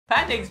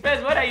Panda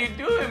Express, what are you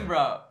doing,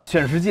 bro?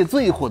 全世界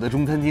最火的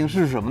中餐厅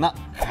是什么呢？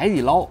海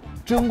底捞。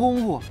真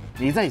功夫，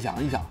你再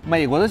想一想，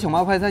美国的熊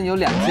猫快餐有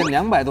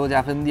2200多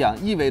家分店，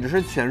意味着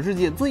是全世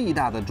界最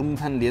大的中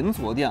餐连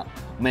锁店。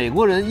美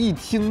国人一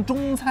听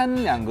中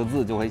餐两个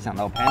字就会想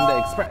到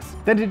Panda Express，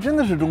 但这真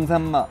的是中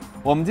餐吗？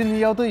我们今天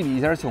要对比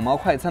一下熊猫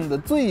快餐的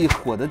最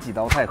火的几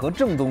道菜和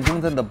正宗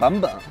中餐的版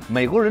本。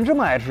美国人这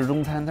么爱吃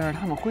中餐，但是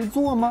他们会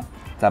做吗？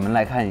咱们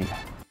来看一下。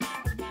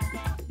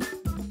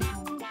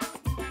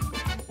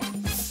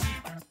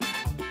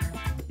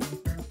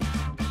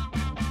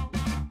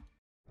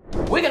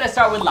We're gonna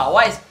start with Lao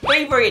Wai's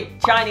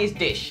favorite Chinese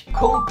dish,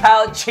 Kung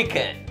Pao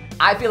chicken.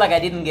 I feel like I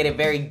didn't get a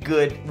very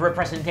good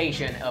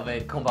representation of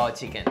a Kung Pao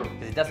chicken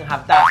because it doesn't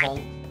have da hong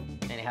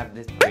and it has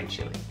this green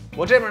chili.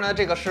 我这边呢，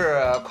这个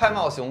是快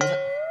冒熊菜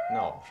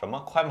 ，no 什么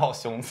快冒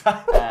熊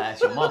菜？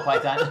熊猫快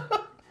餐。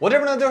我这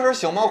边呢就是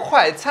熊猫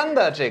快餐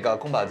的这个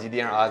宫保鸡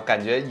丁啊，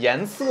感觉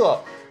颜色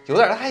有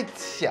点太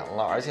浅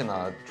了，而且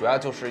呢，主要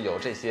就是有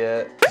这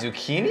些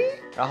zucchini，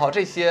 然后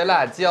这些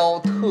辣椒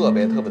特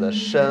别的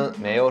深，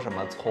没有什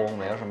么葱，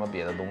没有什么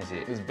别的东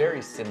西 ，it's very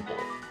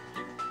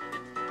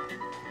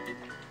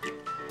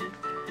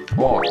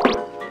simple。Wow,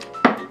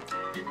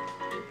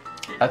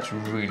 that's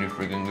really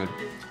freaking good,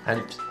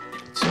 and it's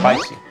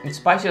spicy. It's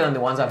spicier than the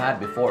ones I've had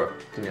before,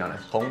 to be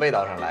honest. 从味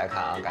道上来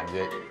看啊，感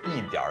觉一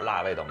点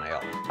辣味都没有。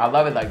I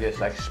love it like this,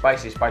 like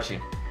spicy.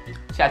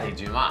 下体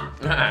局嘛，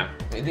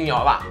一定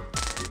要吧。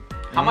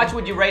How much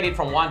would you rate it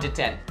from 1 to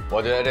 10?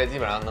 我觉得这基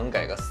本上能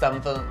给个3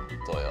分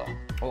左右。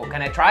Oh,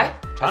 can I try?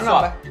 尝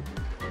尝呗。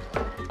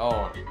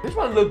Oh, this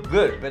one looked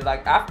good, but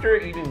like after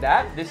eating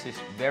that, this is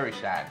very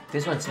sad.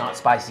 This one's not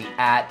spicy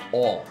at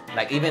all.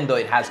 Like even though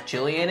it has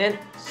chili in it,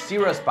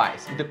 zero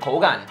spice. The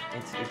kogan,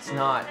 it's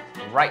not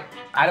right.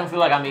 I don't feel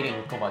like I'm eating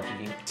宫保鸡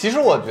丁。其实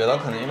我觉得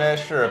可能因为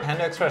是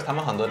Panda Express 他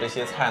们很多这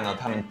些菜呢，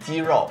他们鸡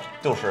肉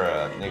就是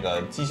那个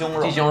鸡胸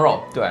肉。鸡胸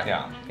肉，对。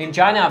Yeah. In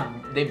China,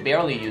 they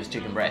barely use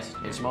chicken breast.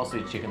 It's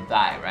mostly chicken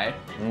thigh, right?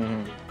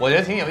 我觉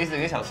得挺有意思的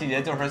一个小细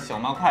节就是熊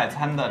猫快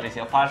餐的这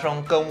些花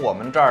生跟我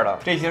们这儿的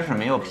这些是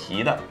没有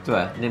皮的。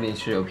对，那边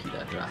是有皮的，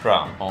是吧？是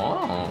啊。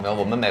哦。那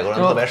我们美国人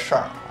特别事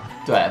儿。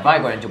对，外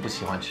国人就不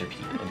喜欢吃皮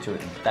的，就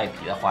带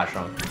皮的花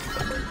生。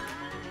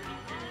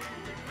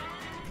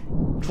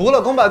除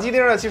了宫保鸡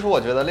丁呢，其实我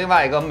觉得另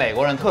外一个美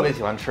国人特别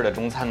喜欢吃的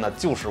中餐呢，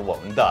就是我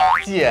们的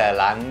芥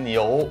蓝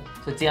牛。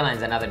So 芥蓝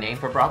is another name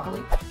for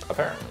broccoli?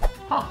 Apparently.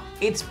 Huh.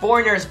 It's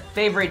foreigners'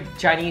 favorite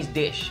Chinese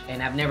dish,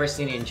 and I've never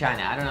seen it in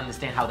China. I don't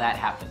understand how that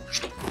happened.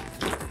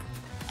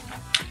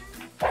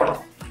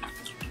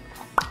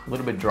 A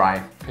little bit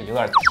dry. 有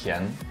点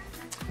甜。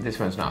This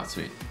one's not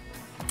sweet.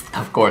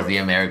 Of course, the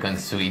American's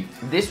sweet.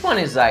 This one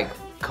is like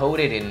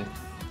coated in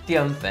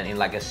淀粉 in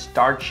like a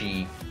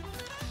starchy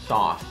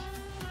sauce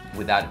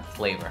without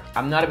flavor.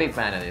 I'm not a big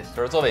fan of this.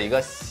 就是作为一个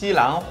西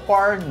兰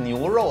花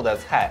牛肉的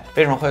菜，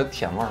为什么会有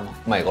甜味呢？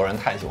美国人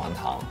太喜欢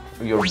糖。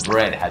Your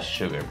bread has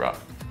sugar, bro.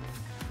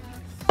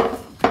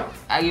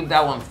 I give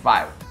that one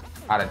 5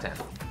 out of 10.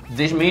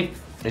 This meat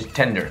is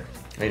tender.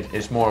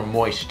 It's more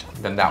moist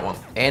than that one.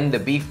 And the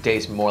beef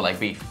tastes more like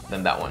beef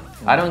than that one.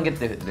 I don't get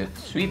the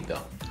sweet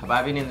though. Have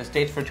I been in the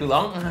States for too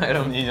long? I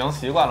don't. 你已经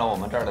习惯了我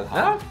们这儿的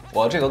糖。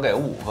我这个给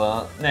5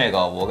分，那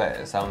个我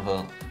给3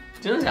分。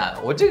真的假的？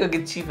我这个给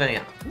7分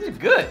呀。This is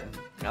good.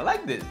 I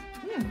like this.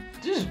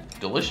 This is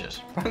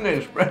delicious. Panda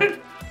Express.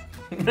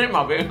 没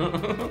毛病。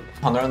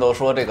很多人都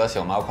说这个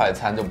熊猫快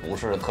餐就不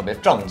是特别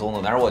正宗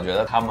的，但是我觉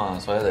得他们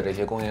所有的这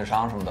些供应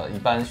商什么的，一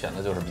般选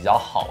的就是比较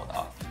好的，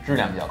质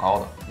量比较高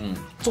的。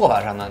做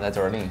法上呢，那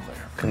就是另一回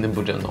事。肯定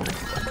不正宗。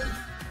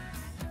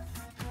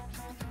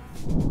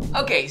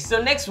Okay,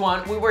 so next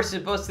one, we were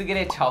supposed to get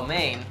a chow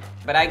mein,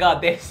 but I got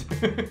this.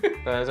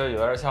 对，就有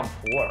点像普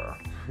洱。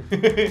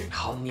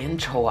好粘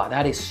稠啊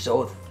That is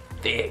so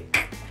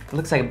thick. It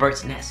looks like a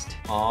bird's nest.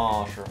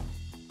 哦，是。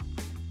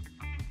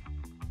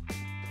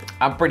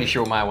I'm pretty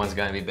sure my one's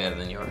gonna be better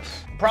than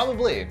yours.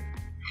 Probably.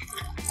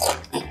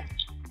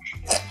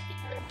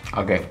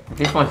 Okay,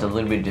 this one's a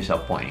little bit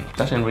disappointing.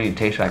 Doesn't really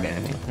taste like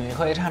anything. 你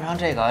可以尝尝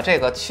这个，这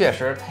个确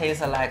实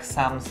tastes like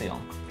something.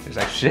 It's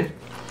like shit.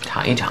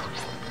 尝一尝。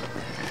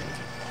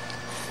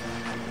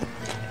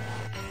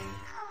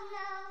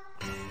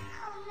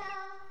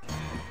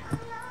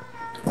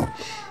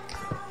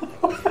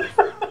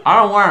I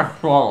don't want to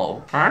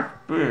swallow. Huh?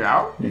 Spit it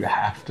out. You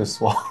have to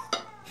swallow.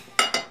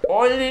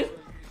 Oily,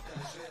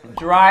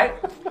 dry,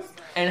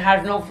 and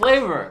has no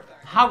flavor.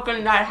 How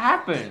can that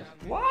happen?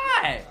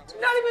 Why? It's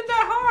not even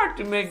that hard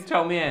to make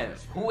chow mein.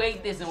 Who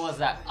ate this and was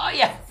like, oh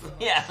yeah,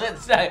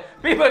 let's say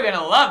people are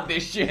gonna love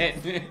this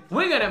shit.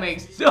 We're gonna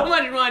make so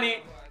much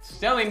money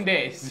selling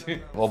this.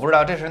 我不知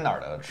道这是哪儿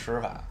的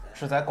吃法，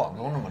是在广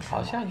东这么吃吗？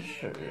好像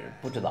是，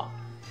不知道。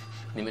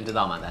你们知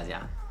道吗？大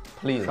家？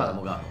 Please. 上来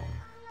不告诉我。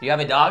Do you have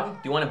a dog?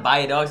 Do you want to buy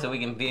a dog so we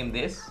can feed him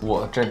this?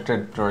 我这就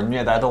是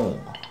虐待动物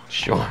吗？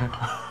 Sure.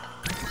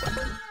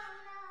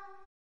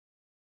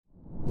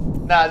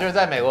 那就是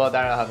在美国，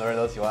当然很多人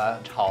都喜欢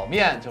炒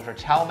面，就是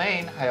chow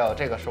mein， 还有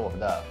这个是我们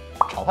的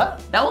炒饭。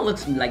 That one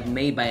looks like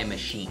made by a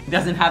machine. It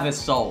doesn't have a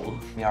soul.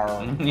 喵。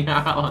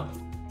 Yeah.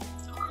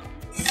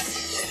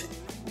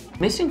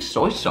 Missing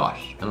soy sauce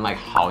and like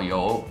蚝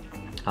油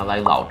and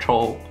like 老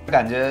抽，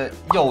感觉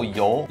又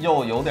油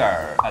又有点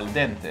al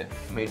dente，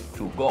 没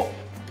煮够，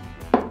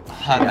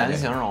很难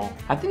形容。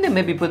 I think they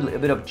maybe put a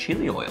bit of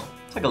chili oil.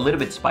 It's like a little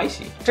bit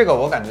spicy. 这个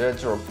我感觉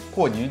就是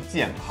过于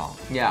健康。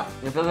 Yeah,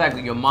 it feels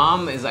like your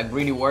mom is like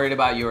really worried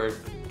about your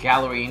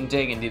calorie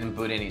intake and didn't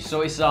put any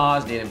soy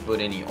sauce, didn't put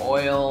any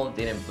oil,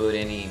 didn't put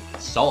any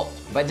salt.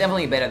 But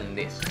definitely better than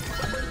this.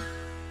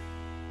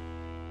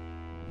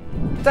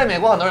 在美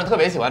国，很多人特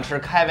别喜欢吃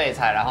开胃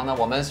菜，然后呢，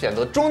我们选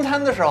择中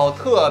餐的时候，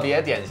特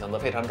别典型的、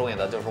非常重要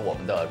的就是我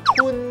们的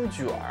春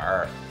卷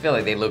儿。 I feel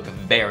like they look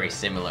very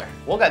similar.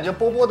 我感觉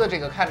波波的这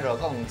个看着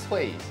更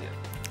脆一些。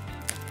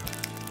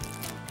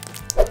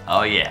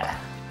 Oh yeah.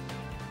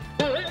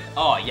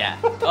 Oh yeah.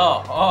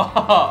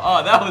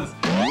 Oh, that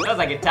was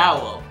like a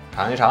towel.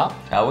 尝一尝。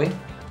 Shall we?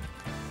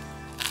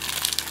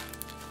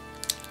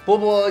 波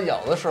波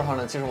咬的时候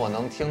呢，其实我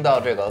能听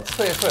到这个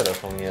脆脆的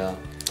声音。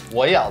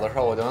我咬的时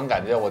候，我就能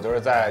感觉我就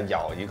是在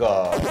咬一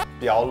个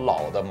比较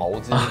老的毛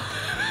巾。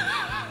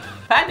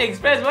Panda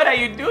Express, what are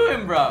you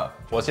doing, bro?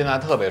 我现在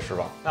特别失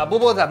望。那波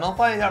波，咱们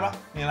换一下吧，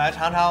你来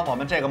尝尝我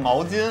们这个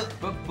毛巾。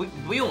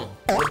不用，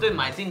我对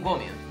买巾过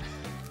敏。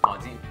毛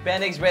巾。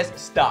Panda Express,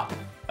 stop.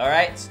 All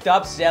right,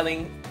 stop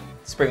selling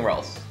spring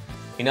rolls.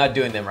 You're not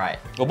doing them right.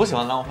 我不喜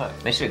欢浪费。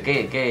没事，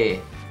给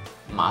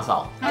马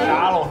嫂。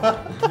杀了我，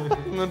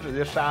不能直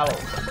接杀了我。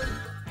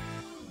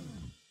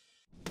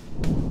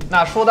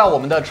那说到我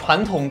们的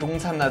传统中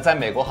餐呢，在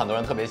美国很多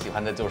人特别喜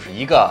欢的就是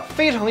一个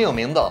非常有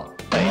名的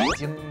北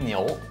京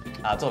牛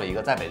啊。作为一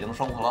个在北京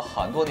生活了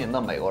很多年的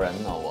美国人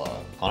呢，我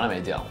从来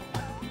没见过。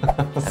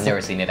I've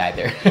never seen it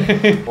either.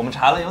 我们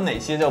查了有哪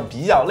些就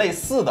比较类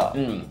似的。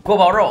锅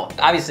包肉.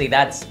 Obviously,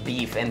 that's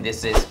beef and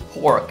this is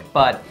pork,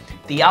 but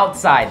the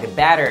outside, the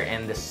batter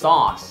and the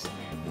sauce,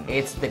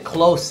 it's the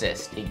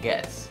closest it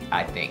gets,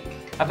 I think.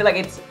 I feel like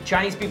it's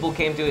Chinese people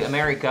came to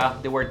America,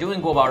 they were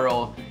doing 锅包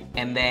肉,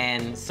 and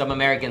then some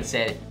Americans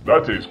said,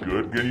 That tastes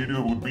good. Can you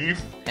do it with beef?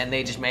 and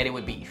they just made it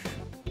with beef.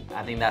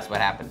 I think that's what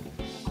happened.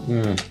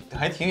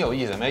 还挺有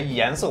意思的，因为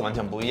颜色完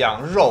全不一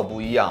样，肉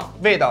不一样，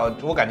味道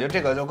我感觉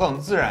这个就更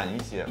自然一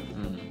些。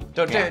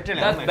就这 Yeah, 这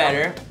两 that's 个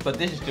better, but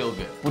this is still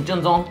good. 不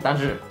正宗，但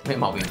是没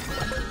毛病。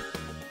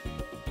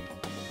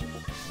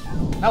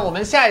那我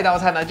们下一道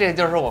菜呢，这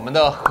就是我们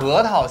的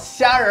核桃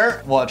虾仁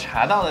儿。我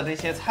查到的这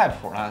些菜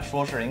谱呢，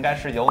说是应该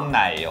是有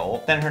奶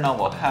油，但是呢，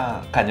我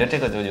感觉这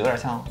个就有点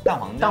像蛋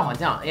黄酱。蛋黄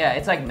酱, yeah,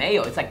 it's like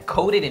mayo. It's like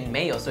coated in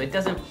mayo, so it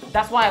doesn't.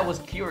 That's why I was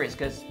curious,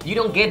 because you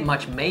don't get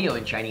much mayo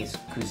in Chinese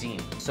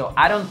cuisine. So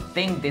I don't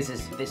think this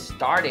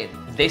started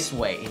this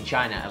way in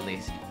China, at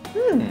least.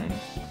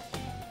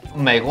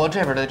 美国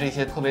这边的这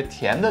些特别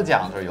甜的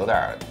酱就有点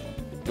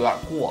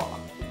过了，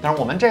但是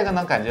我们这个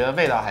呢，感觉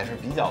味道还是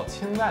比较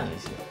清淡一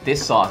些。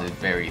This sauce is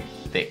very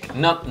thick,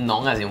 not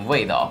浓 as in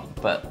味道,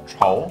 but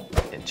稠，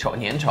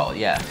粘稠,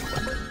 yeah.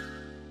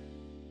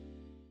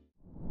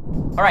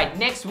 All right,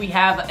 next we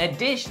have a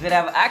dish that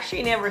I've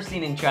actually never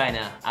seen in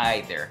China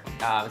either.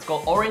 It's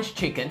called orange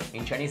chicken.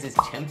 In Chinese, it's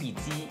陈皮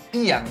鸡。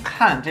一眼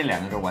看这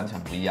两个就完全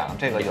不一样，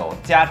这个有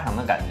家常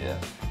的感觉，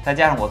再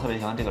加上我特别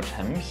喜欢这个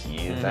陈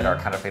皮，在这儿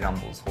看着非常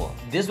不错。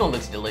This one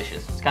looks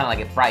delicious. It's kind of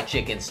like a fried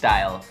chicken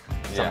style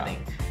something.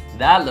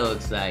 That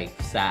looks like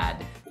sad.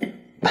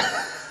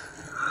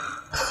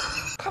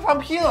 开放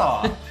屁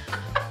了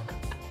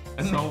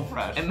So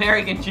fresh.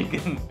 American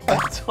chicken.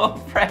 So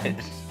fresh.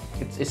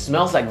 It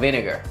smells like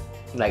vinegar,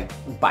 like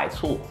白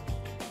醋.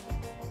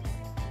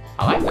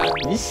 I like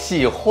that. 你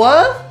喜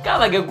欢？ Got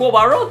like a 锅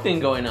包肉 thing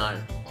going on.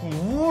 你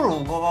侮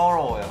辱锅包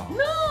肉呀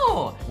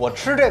No. 我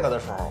吃这个的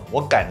时候，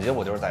我感觉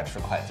我就是在吃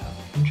快餐。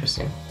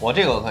 Interesting. 我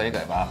这个可以给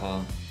8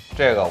分，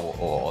这个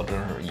我真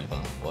是1分，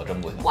我真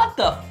不行。 What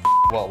the?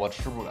 我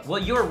吃不了。 Well,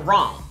 you're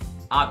wrong.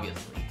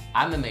 Obviously,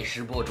 I'm a 美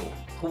食博主.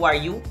 Who are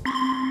you?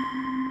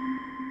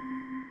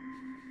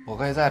 我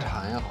可以再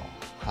尝一口，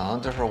可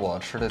能就是我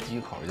吃的第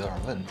一口有点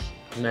问题。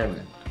 Maybe.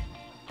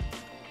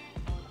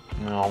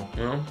 No,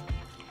 No.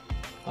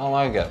 I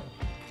don't like it.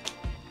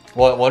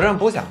 我真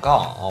不想杠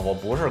啊，我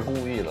不是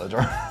故意的，就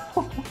是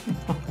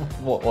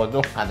我就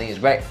I think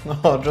it's great.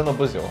 真的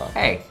不喜欢。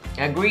 Hey,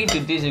 agree to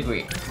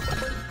disagree.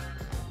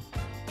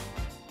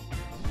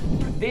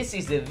 This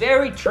is a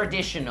very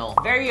traditional,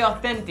 very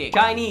authentic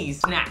Chinese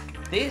snack.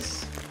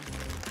 This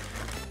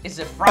is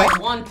a fried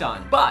wonton,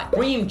 but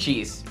cream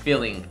cheese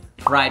filling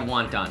fried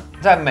wonton.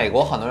 在美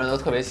国，很多人都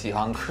特别喜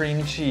欢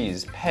cream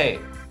cheese 配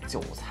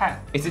韭菜，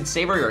 Is it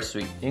savory or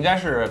sweet? 应该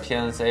是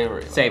偏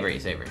savory 吧。 Savory,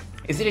 savory.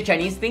 Is it a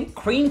Chinese thing?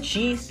 Cream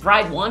cheese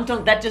fried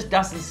wonton? That just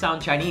doesn't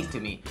sound Chinese to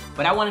me.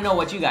 But I want to know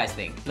what you guys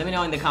think. Let me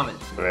know in the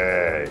comments.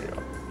 对呀。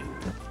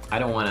 I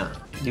don't want to.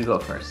 You go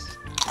first.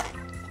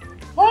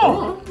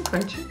 哦，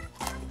 Cream cheese.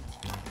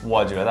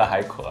 我觉得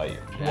还可以，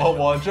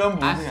我真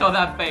不 I 骗 saw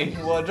that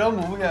face. 我真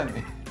不骗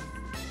你，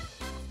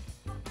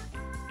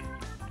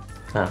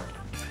 Huh.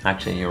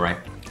 Actually, you're right.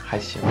 还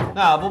行。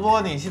那波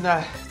波，你现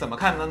在怎么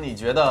看呢？你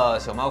觉得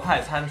熊猫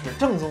快餐是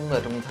正宗的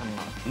中餐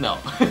吗 ？No，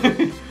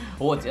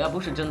 我觉得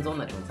不是正宗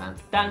的中餐，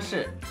但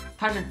是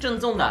它是正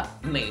宗的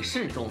美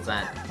式中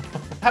餐。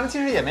他们其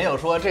实也没有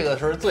说这个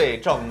是最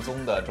正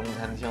宗的中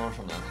餐厅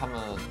什么的，他们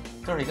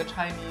就是一个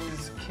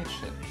Chinese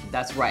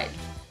kitchen。That's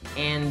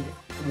right。And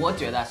我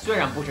觉得虽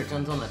然不是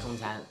正宗的中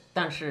餐，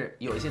但是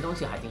有一些东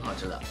西还挺好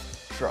吃的。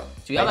是，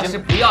主要的是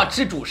不要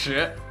吃主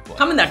食，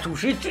他们的主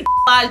食巨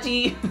垃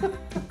圾。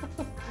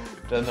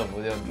真的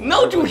不行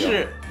 ，no 主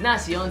食。那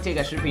行，这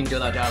个视频就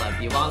到这儿了，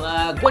别忘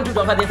了关注、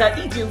转发、点赞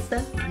，1键3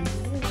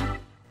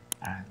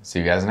连。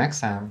See you guys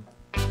next time.